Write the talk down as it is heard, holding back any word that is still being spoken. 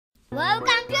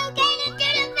Welcome to Caden to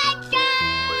the Picture!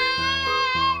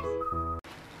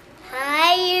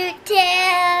 Hi,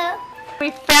 YouTube!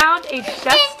 We found a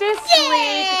Justice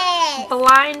League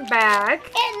blind bag.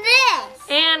 And this!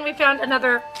 And we found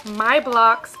another My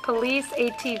Blox Police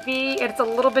ATV. It's a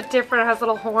little bit different. It has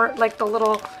little horn, like the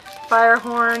little fire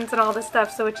horns and all this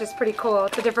stuff, so it's just pretty cool.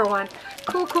 It's a different one.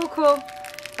 Cool, cool, cool.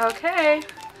 Okay.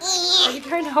 Are you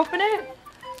trying to open it?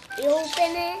 You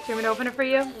open it? Do you want me to open it for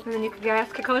you? And then you can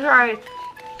close your eyes.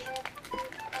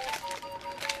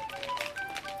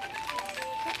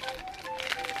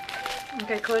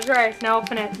 Okay, close your eyes. Now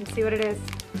open it and see what it is.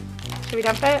 Should we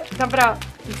dump it? Dump it out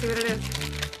and see what it is.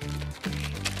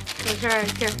 Close your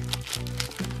eyes. Here.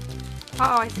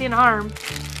 Uh-oh, I see an arm.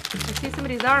 I see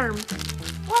somebody's arm.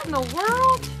 What in the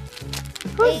world?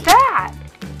 Who's that?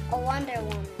 A Wonder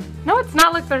Woman. No, it's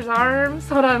not like there's arms.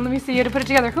 Hold on, let me see you to put it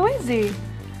together. Who is he?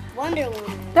 Wonder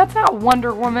Woman. That's not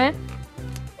Wonder Woman.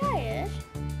 Yeah, he is.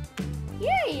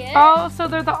 Yeah, he is. Oh, so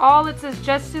they're it says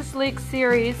Justice League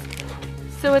series.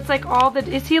 So it's like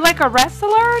is he like a wrestler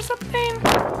or something?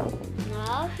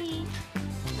 No, he's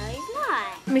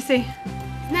not. Let me see.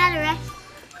 He's not a wrestler.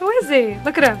 Who is he?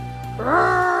 Look at him.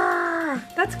 Roar.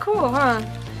 That's cool, huh?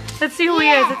 Let's see who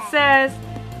he is. It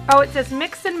says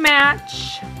mix and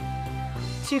match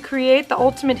to create the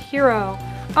ultimate hero.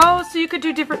 Oh, so you could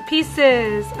do different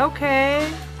pieces. Okay.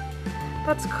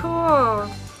 That's cool.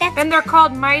 And they're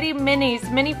called Mighty Minis,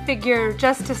 minifigure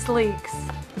Justice Leagues.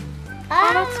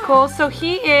 Oh, that's cool. So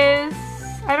he is,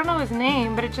 I don't know his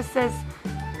name, but it just says,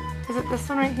 is it this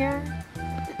one right here?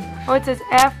 Oh, it says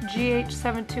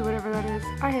FGH72, whatever that is.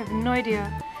 I have no idea.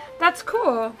 That's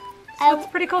cool. So that's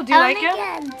pretty cool. Do you like it?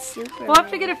 We'll have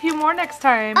to get a few more next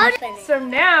time. So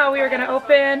now we are going to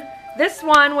open this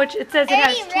one, which it says it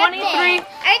has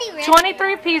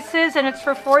 23 pieces, and it's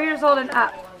for 4 years old and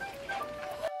up.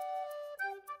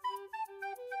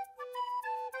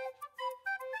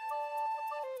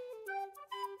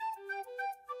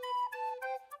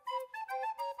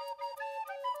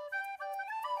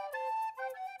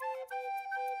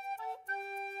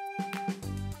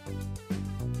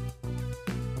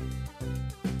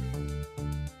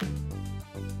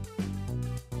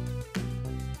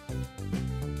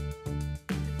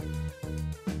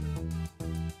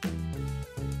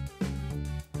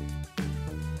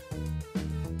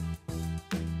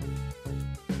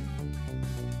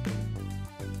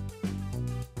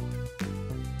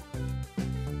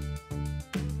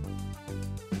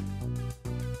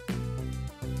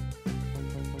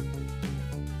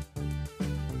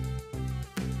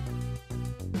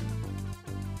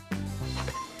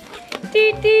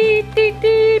 Dee, dee, dee,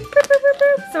 dee. Boop, boop, boop,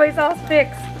 boop. So he's all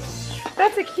fixed.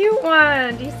 That's a cute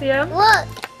one. Do you see him? Look.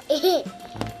 He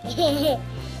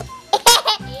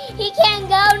can't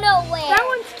go nowhere. That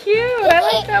one's cute. I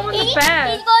like that one the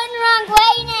best. He's going the wrong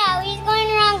way now. He's going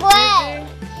the wrong way.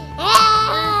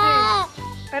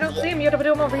 I don't see him. You have to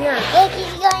do him over here. Look,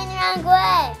 he's going the wrong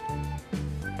way.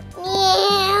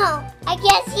 Meow. I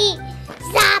can't see.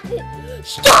 Stop it.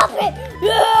 Stop it.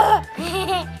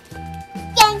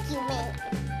 Thank you, man.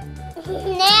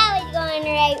 Now he's going the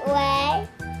right way.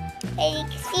 As you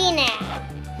can see now.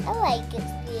 I like this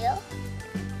deal.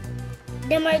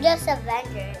 Then we're just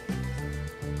Avengers.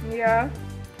 Yeah.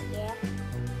 Yeah.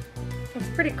 It's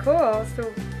pretty cool.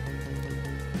 So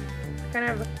kind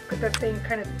of put that thing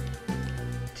kind of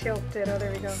tilted. Oh,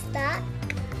 there we go. Stop.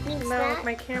 No, Stop.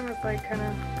 my camera's like kind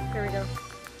of. There we go.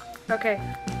 Okay.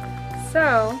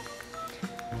 So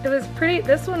it was pretty.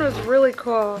 This one was really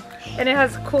cool, and it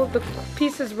has cool. The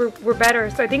pieces were better,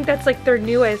 so I think that's like their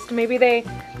newest. Maybe the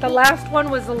last one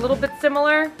was a little bit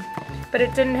similar, but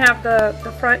it didn't have the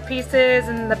front pieces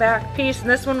and the back piece, and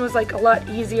this one was like a lot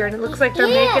easier. And it looks like they're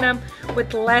making them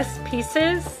with less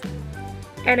pieces,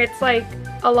 and it's like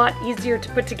a lot easier to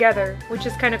put together, which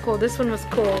is kind of cool. This one was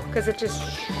cool because it just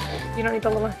you don't need the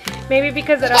little. Maybe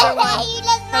because that other one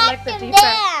had like the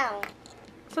defect.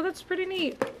 So that's pretty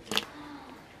neat.